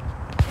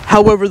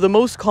 However, the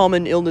most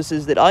common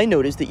illnesses that I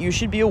noticed that you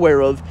should be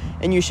aware of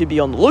and you should be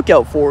on the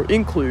lookout for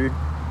include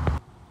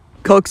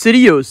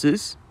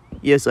coccidiosis.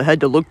 Yes, I had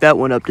to look that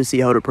one up to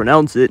see how to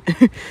pronounce it.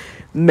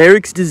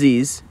 Marek's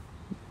disease,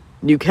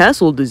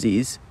 Newcastle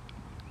disease,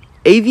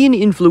 avian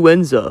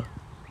influenza,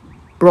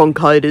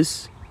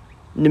 bronchitis,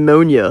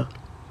 pneumonia,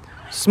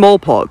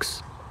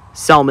 smallpox,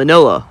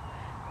 salmonella,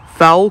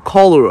 fowl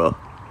cholera,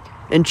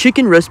 and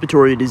chicken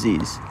respiratory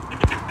disease.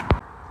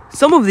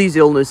 Some of these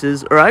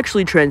illnesses are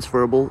actually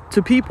transferable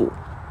to people.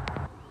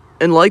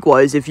 And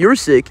likewise, if you're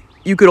sick,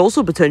 you could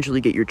also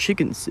potentially get your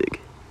chickens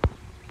sick.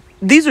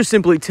 These are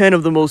simply 10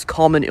 of the most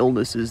common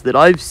illnesses that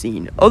I've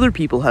seen other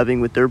people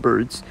having with their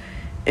birds,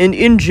 and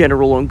in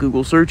general on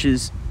Google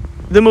searches,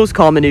 the most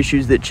common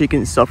issues that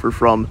chickens suffer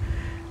from,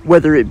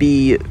 whether it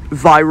be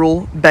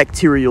viral,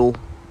 bacterial,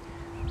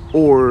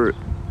 or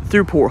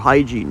through poor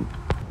hygiene.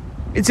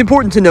 It's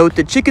important to note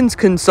that chickens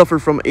can suffer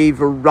from a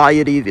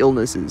variety of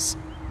illnesses.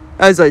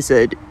 As I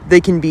said,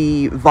 they can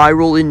be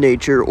viral in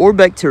nature or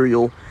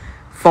bacterial,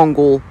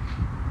 fungal,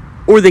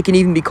 or they can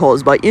even be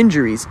caused by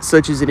injuries,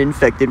 such as an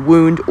infected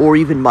wound or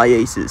even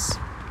myiasis.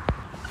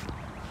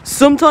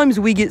 Sometimes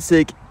we get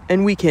sick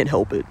and we can't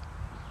help it.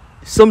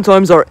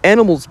 Sometimes our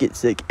animals get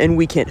sick and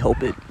we can't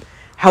help it.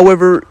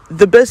 However,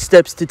 the best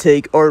steps to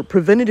take are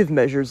preventative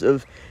measures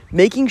of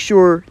making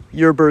sure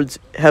your birds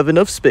have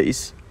enough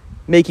space,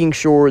 making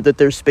sure that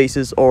their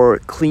spaces are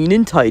clean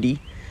and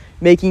tidy,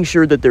 making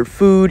sure that their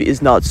food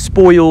is not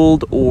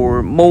spoiled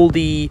or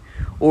moldy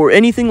or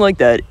anything like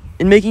that,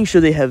 and making sure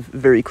they have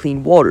very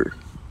clean water.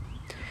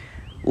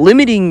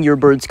 Limiting your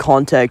bird's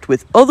contact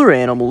with other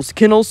animals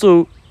can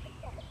also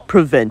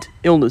prevent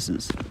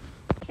illnesses.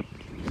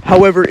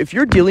 However, if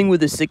you're dealing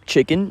with a sick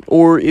chicken,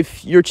 or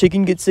if your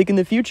chicken gets sick in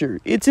the future,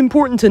 it's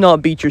important to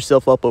not beat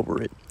yourself up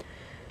over it.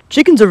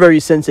 Chickens are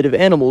very sensitive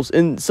animals,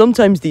 and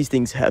sometimes these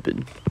things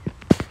happen.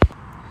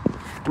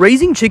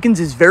 Raising chickens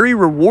is very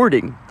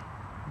rewarding,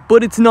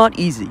 but it's not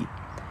easy.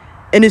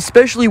 And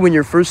especially when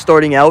you're first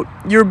starting out,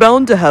 you're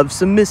bound to have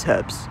some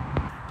mishaps.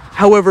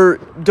 However,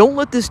 don't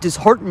let this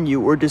dishearten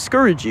you or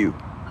discourage you.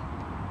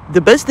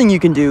 The best thing you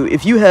can do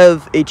if you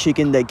have a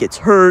chicken that gets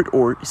hurt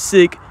or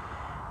sick,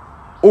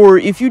 or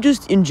if you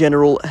just in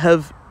general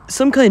have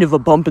some kind of a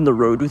bump in the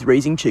road with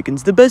raising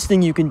chickens, the best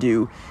thing you can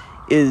do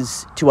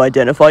is to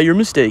identify your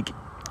mistake,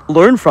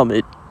 learn from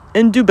it,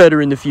 and do better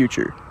in the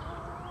future.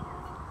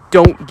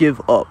 Don't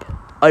give up.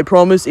 I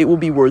promise it will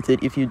be worth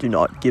it if you do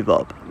not give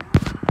up.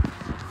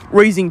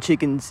 Raising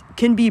chickens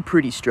can be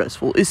pretty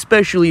stressful,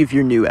 especially if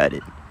you're new at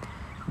it.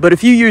 But a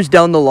few years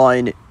down the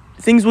line,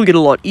 things will get a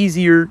lot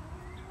easier,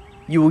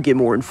 you will get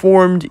more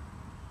informed,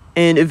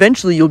 and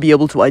eventually you'll be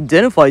able to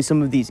identify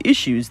some of these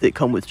issues that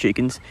come with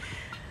chickens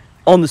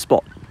on the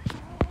spot.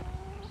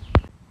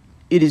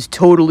 It is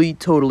totally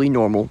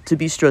normal to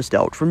be stressed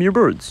out from your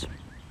birds.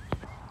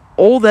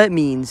 All that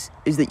means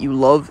is that you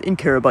love and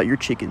care about your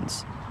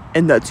chickens,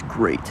 and that's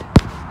great.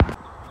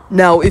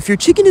 Now, if your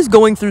chicken is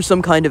going through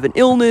some kind of an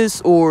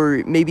illness,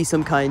 or maybe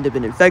some kind of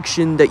an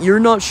infection that you're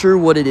not sure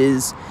what it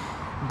is,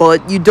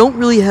 but you don't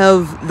really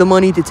have the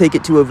money to take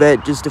it to a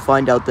vet just to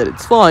find out that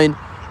it's fine,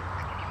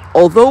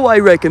 although I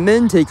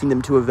recommend taking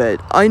them to a vet,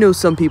 I know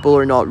some people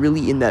are not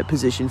really in that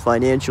position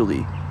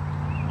financially.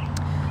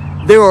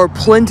 There are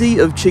plenty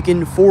of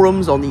chicken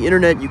forums on the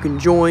internet you can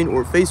join,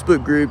 or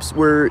Facebook groups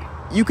where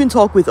you can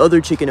talk with other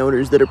chicken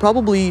owners that are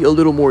probably a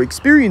little more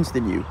experienced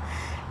than you,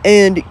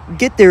 and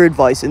get their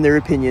advice and their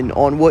opinion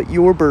on what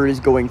your bird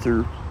is going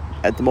through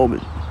at the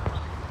moment.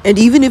 And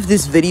even if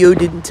this video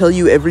didn't tell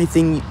you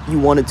everything you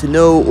wanted to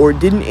know, or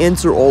didn't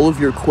answer all of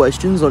your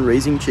questions on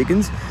raising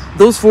chickens,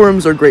 those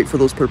forums are great for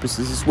those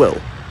purposes as well.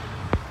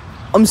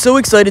 I'm so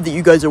excited that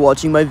you guys are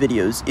watching my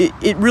videos.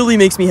 It really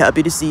makes me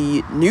happy to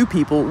see new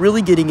people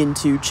really getting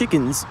into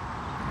chickens.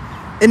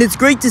 And it's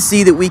great to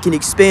see that we can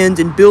expand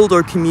and build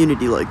our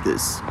community like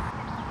this.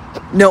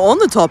 Now, on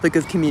the topic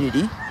of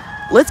community,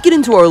 let's get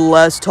into our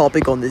last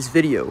topic on this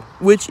video,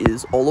 which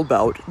is all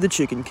about the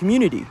chicken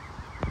community.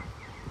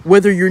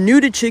 Whether you're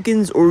new to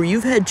chickens or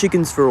you've had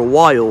chickens for a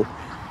while,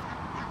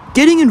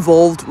 getting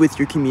involved with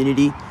your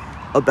community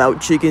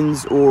about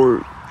chickens,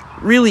 or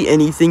really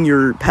anything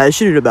you're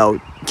passionate about,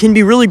 can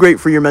be really great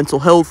for your mental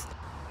health,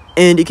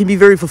 and it can be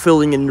very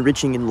fulfilling and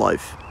enriching in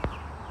life.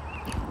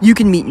 You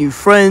can meet new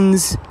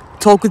friends,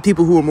 talk with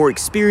people who are more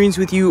experienced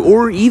with you,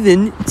 or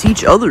even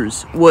teach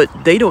others what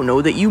they don't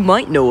know that you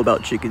might know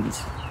about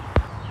chickens.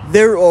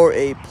 There are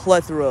a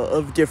plethora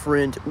of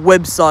different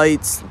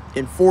websites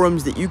and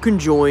forums that you can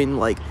join,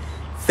 like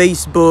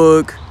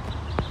Facebook,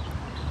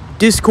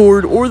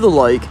 Discord, or the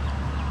like,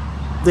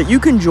 that you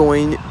can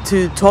join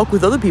to talk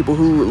with other people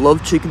who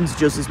love chickens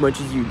just as much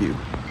as you do.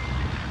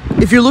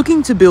 If you're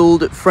looking to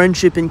build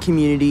friendship and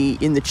community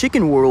in the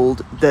chicken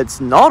world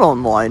that's not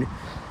online,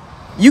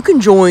 you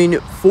can join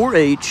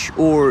 4-H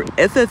or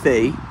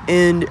FFA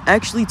and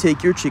actually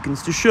take your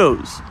chickens to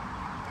shows.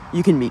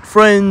 You can meet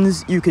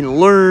friends, you can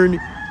learn.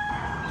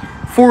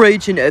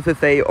 4-H and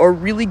FFA are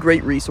really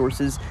great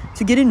resources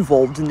to get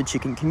involved in the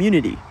chicken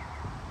community.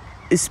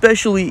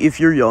 Especially if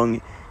you're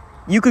young,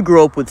 you could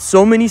grow up with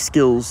so many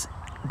skills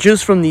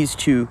just from these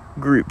two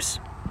groups.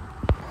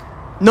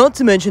 Not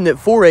to mention that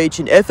 4-H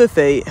and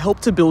FFA help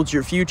to build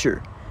your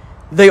future.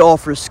 They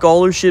offer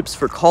scholarships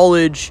for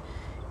college,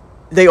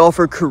 they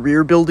offer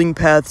career building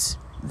paths,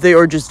 they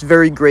are just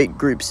very great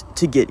groups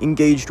to get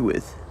engaged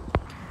with.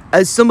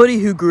 As somebody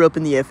who grew up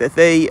in the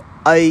FFA,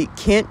 I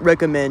can't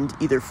recommend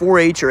either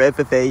 4-H or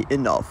FFA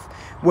enough.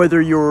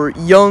 Whether you're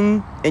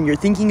young and you're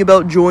thinking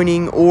about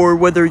joining, or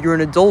whether you're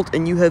an adult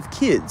and you have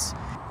kids,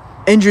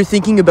 and you're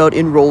thinking about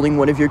enrolling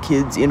one of your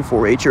kids in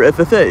 4-H or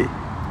FFA.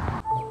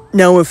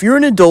 Now, if you're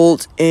an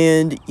adult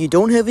and you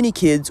don't have any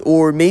kids,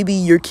 or maybe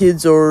your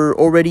kids are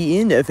already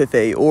in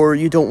FFA, or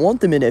you don't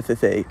want them in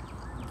FFA,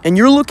 and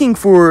you're looking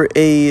for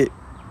a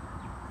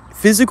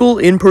physical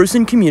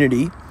in-person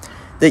community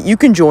that you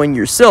can join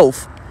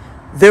yourself,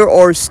 there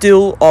are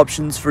still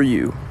options for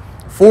you.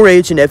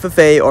 4-H and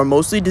FFA are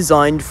mostly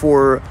designed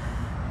for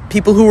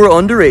people who are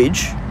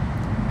underage.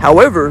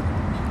 However,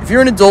 if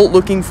you're an adult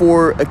looking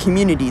for a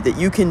community that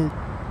you can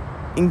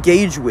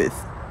engage with,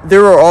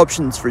 there are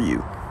options for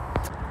you.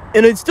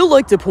 And I'd still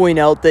like to point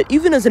out that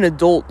even as an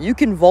adult, you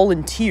can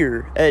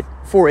volunteer at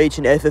 4-H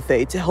and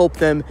FFA to help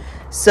them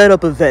set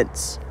up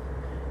events.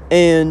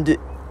 And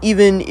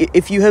even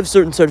if you have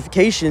certain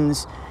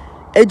certifications,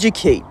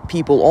 educate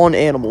people on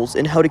animals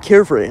and how to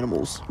care for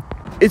animals.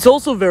 It's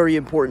also very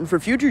important for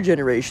future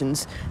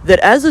generations that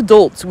as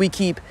adults we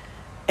keep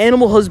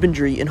animal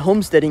husbandry and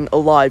homesteading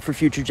alive for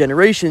future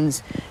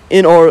generations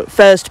in our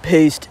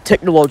fast-paced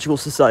technological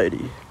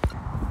society.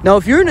 Now,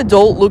 if you're an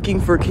adult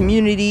looking for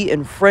community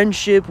and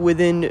friendship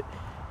within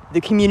the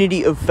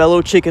community of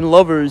fellow chicken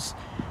lovers,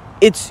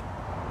 it's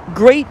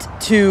great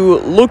to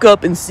look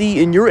up and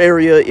see in your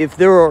area if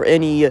there are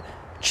any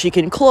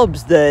chicken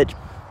clubs that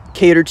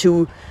cater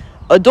to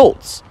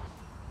adults.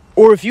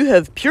 Or if you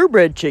have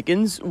purebred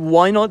chickens,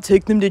 why not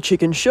take them to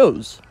chicken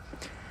shows?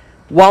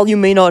 While you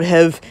may not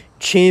have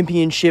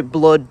championship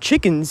blood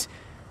chickens,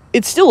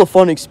 it's still a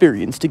fun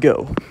experience to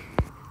go.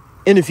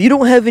 And if you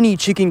don't have any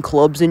chicken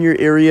clubs in your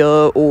area,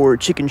 or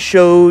chicken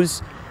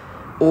shows,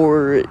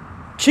 or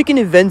chicken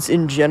events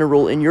in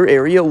general in your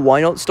area,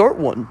 why not start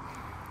one?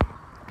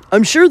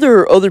 I'm sure there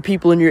are other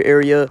people in your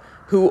area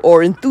who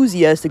are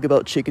enthusiastic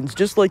about chickens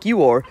just like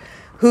you are,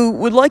 who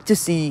would like to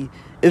see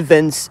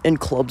events and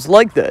clubs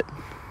like that.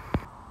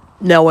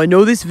 Now, I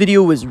know this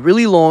video was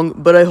really long,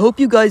 but I hope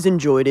you guys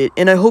enjoyed it,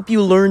 and I hope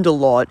you learned a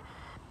lot,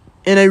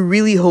 and I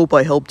really hope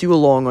I helped you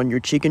along on your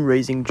chicken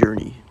raising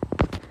journey.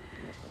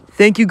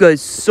 Thank you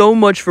guys so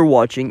much for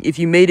watching. If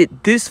you made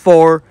it this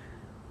far,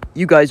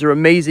 you guys are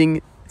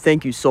amazing.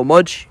 Thank you so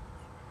much.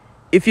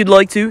 If you'd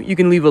like to, you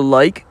can leave a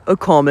like, a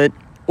comment,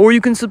 or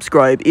you can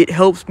subscribe. It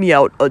helps me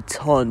out a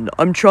ton.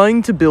 I'm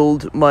trying to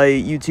build my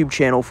YouTube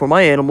channel for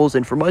my animals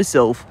and for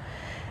myself,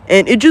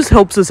 and it just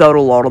helps us out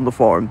a lot on the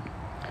farm.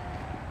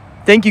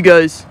 Thank you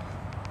guys.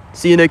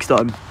 See you next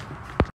time.